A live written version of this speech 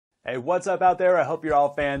Hey, what's up out there? I hope you're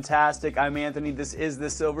all fantastic. I'm Anthony. This is the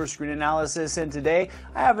Silver Screen Analysis, and today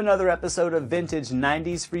I have another episode of Vintage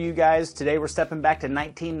 90s for you guys. Today we're stepping back to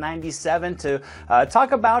 1997 to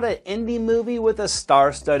talk about an indie movie with a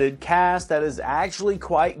star-studded cast that is actually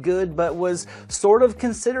quite good, but was sort of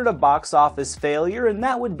considered a box office failure, and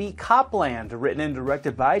that would be Copland, written and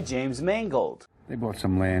directed by James Mangold. They bought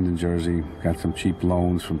some land in Jersey, got some cheap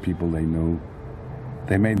loans from people they knew.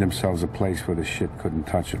 They made themselves a place where the shit couldn't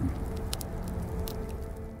touch them.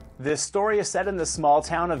 This story is set in the small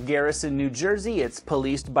town of Garrison, New Jersey. It's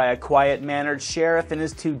policed by a quiet-mannered sheriff and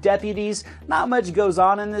his two deputies. Not much goes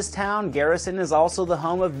on in this town. Garrison is also the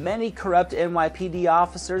home of many corrupt NYPD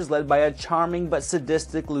officers led by a charming but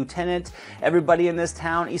sadistic lieutenant. Everybody in this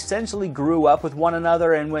town essentially grew up with one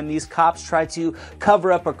another, and when these cops try to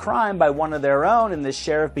cover up a crime by one of their own and the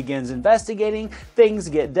sheriff begins investigating, things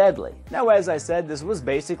get deadly. Now, as I said, this was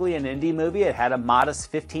basically an indie movie. It had a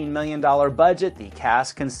modest $15 million budget. The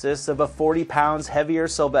cast consists of a 40 pounds heavier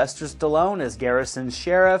Sylvester Stallone as Garrison's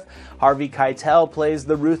sheriff. Harvey Keitel plays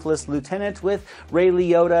the ruthless lieutenant, with Ray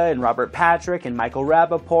Liotta and Robert Patrick and Michael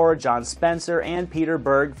Rappaport, John Spencer, and Peter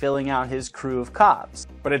Berg filling out his crew of cops.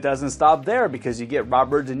 But it doesn't stop there, because you get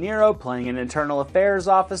Robert De Niro playing an internal affairs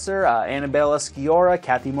officer, Annabella Sciorra,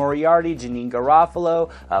 Kathy Moriarty, Janine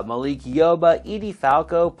Garofalo, Malik Yoba, Edie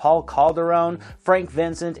Falco, Paul Calderone, Frank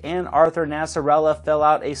Vincent, and Arthur Nasarella fill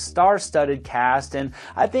out a star-studded cast, and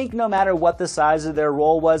I think no matter what the size of their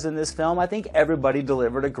role was in this film, I think everybody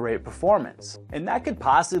delivered a great performance. And that could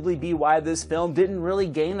possibly be why this film didn't really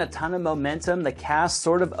gain a ton of momentum. The cast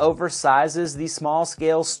sort of oversizes the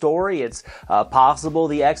small-scale story. It's possible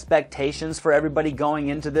the expectations for everybody going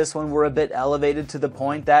into this one were a bit elevated to the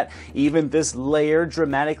point that even this layered,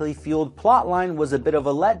 dramatically fueled plotline was a bit of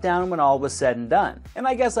a letdown when all was said and done. And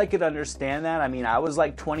I guess I could understand that. I mean, I was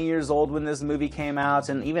like 20 years old when this movie came out,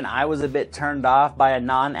 and even I was a bit turned off by a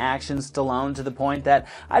non-action Stallone to the point that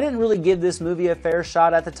I didn't really give this movie a fair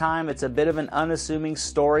shot at the time. It's a bit of an unassuming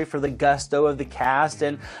story for the gusto of the cast,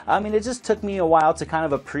 and I mean, it just took me a while to kind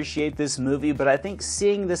of appreciate this movie, but I think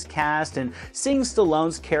seeing this cast and seeing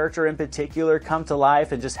Stallone's character in particular come to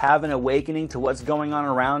life and just have an awakening to what's going on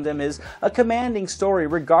around him is a commanding story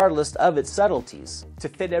regardless of its subtleties. To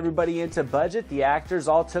fit everybody into budget, the actors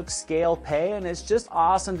all took scale pay, and it's just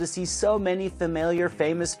awesome to see so many familiar,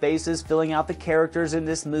 famous faces filling out the characters in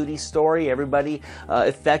this moody story. Everybody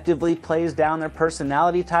effectively plays down their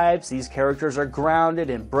personality types. These characters are grounded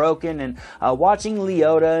and broken, and watching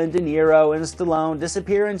Liotta and De Niro and Stallone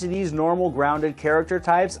disappear into these normal, grounded character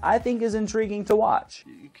types, I think is intriguing to watch.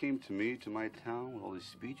 You came to me, to my town, with all these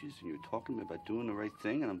speeches, and you're talking to me about doing the right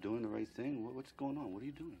thing, and I'm doing the right thing. What's going on? What are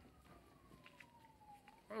you doing?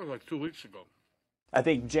 That was like 2 weeks ago. I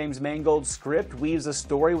think James Mangold's script weaves a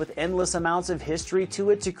story with endless amounts of history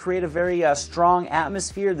to it to create a very strong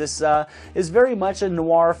atmosphere. This is very much a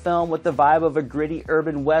noir film with the vibe of a gritty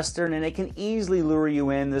urban western, and it can easily lure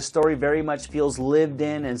you in. The story very much feels lived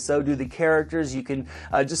in, and so do the characters. You can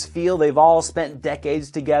just feel they've all spent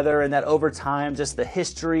decades together, and that over time just the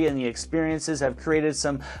history and the experiences have created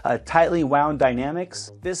some tightly wound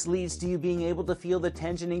dynamics. This leads to you being able to feel the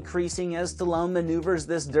tension increasing as Stallone maneuvers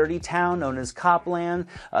this dirty town known as Copland.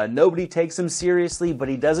 Nobody takes him seriously, but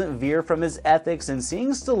he doesn't veer from his ethics, and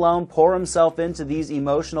seeing Stallone pour himself into these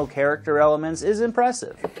emotional character elements is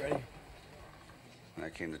impressive. I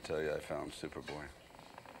came to tell you I found Superboy.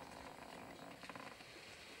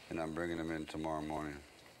 And I'm bringing him in tomorrow morning.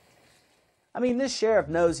 I mean, this sheriff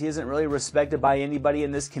knows he isn't really respected by anybody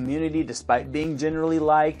in this community despite being generally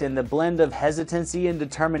liked, and the blend of hesitancy and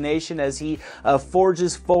determination as he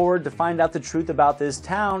forges forward to find out the truth about this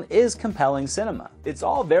town is compelling cinema. It's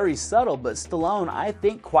all very subtle, but Stallone, I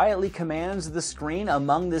think, quietly commands the screen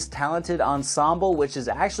among this talented ensemble, which is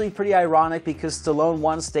actually pretty ironic because Stallone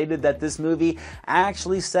once stated that this movie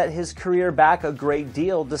actually set his career back a great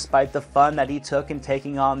deal despite the fun that he took in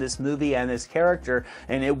taking on this movie and this character,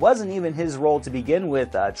 and it wasn't even his role to begin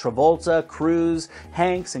with. Travolta, Cruise,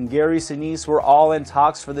 Hanks, and Gary Sinise were all in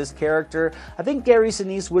talks for this character. I think Gary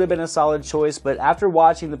Sinise would have been a solid choice, but after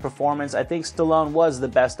watching the performance, I think Stallone was the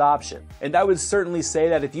best option. And I would certainly say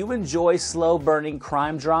that if you enjoy slow-burning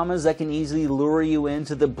crime dramas that can easily lure you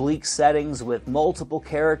into the bleak settings with multiple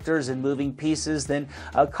characters and moving pieces, then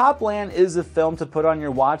Copland is a film to put on your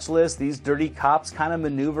watch list. These dirty cops kind of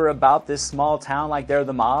maneuver about this small town like they're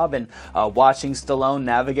the mob, and watching Stallone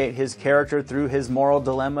navigate his character character through his moral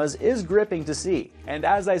dilemmas is gripping to see. And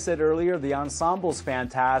as I said earlier, the ensemble's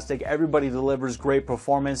fantastic. Everybody delivers great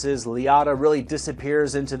performances. Liotta really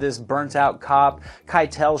disappears into this burnt-out cop.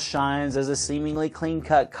 Keitel shines as a seemingly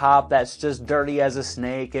clean-cut cop that's just dirty as a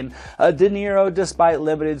snake. And De Niro, despite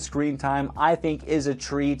limited screen time, I think is a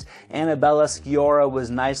treat. Annabella Sciorra was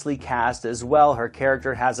nicely cast as well. Her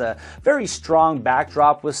character has a very strong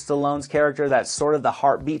backdrop with Stallone's character that's sort of the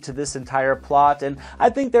heartbeat to this entire plot, and I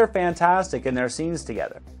think they're fantastic in their scenes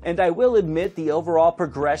together. And I will admit the overall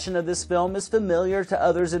progression of this film is familiar to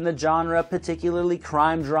others in the genre, particularly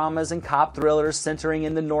crime dramas and cop thrillers centering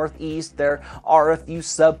in the Northeast. There are a few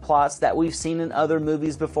subplots that we've seen in other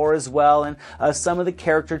movies before as well, and some of the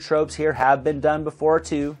character tropes here have been done before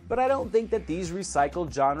too. But I don't think that these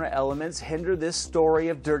recycled genre elements hinder this story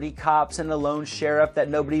of dirty cops and a lone sheriff that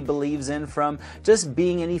nobody believes in from just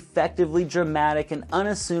being an effectively dramatic and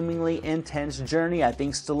unassumingly intense journey. I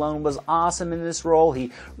think Stallone was awesome in this role.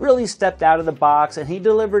 He really stepped out of the box and he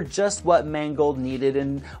delivered just what Mangold needed,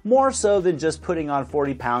 and more so than just putting on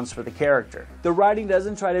 40 pounds for the character. The writing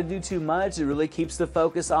doesn't try to do too much. It really keeps the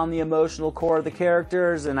focus on the emotional core of the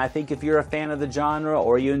characters, and I think if you're a fan of the genre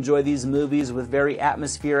or you enjoy these movies with very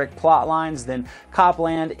atmospheric plot lines, then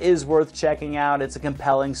Copland is worth checking out. It's a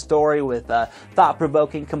compelling story with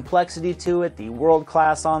thought-provoking complexity to it. The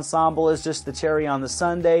world-class ensemble is just the cherry on the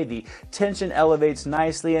sundae. The tension elevates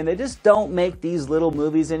nicely, and they just don't make these little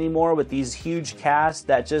movies anymore with these huge casts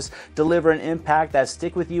that just deliver an impact that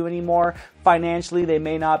stick with you anymore. Financially, they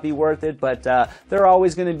may not be worth it, but they're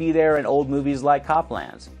always going to be there in old movies like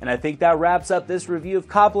Copland. And I think that wraps up this review of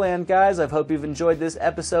Copland, guys. I hope you've enjoyed this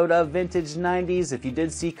episode of Vintage 90s. If you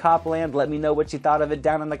did see Copland, let me know what you thought of it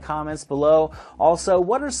down in the comments below. Also,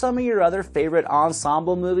 what are some of your other favorite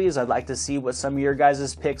ensemble movies? I'd like to see what some of your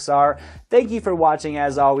guys' picks are. Thank you for watching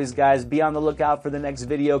as always, guys. Be on the lookout for the next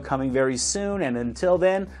video coming very soon, and until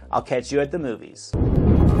then, I'll catch you at the movies.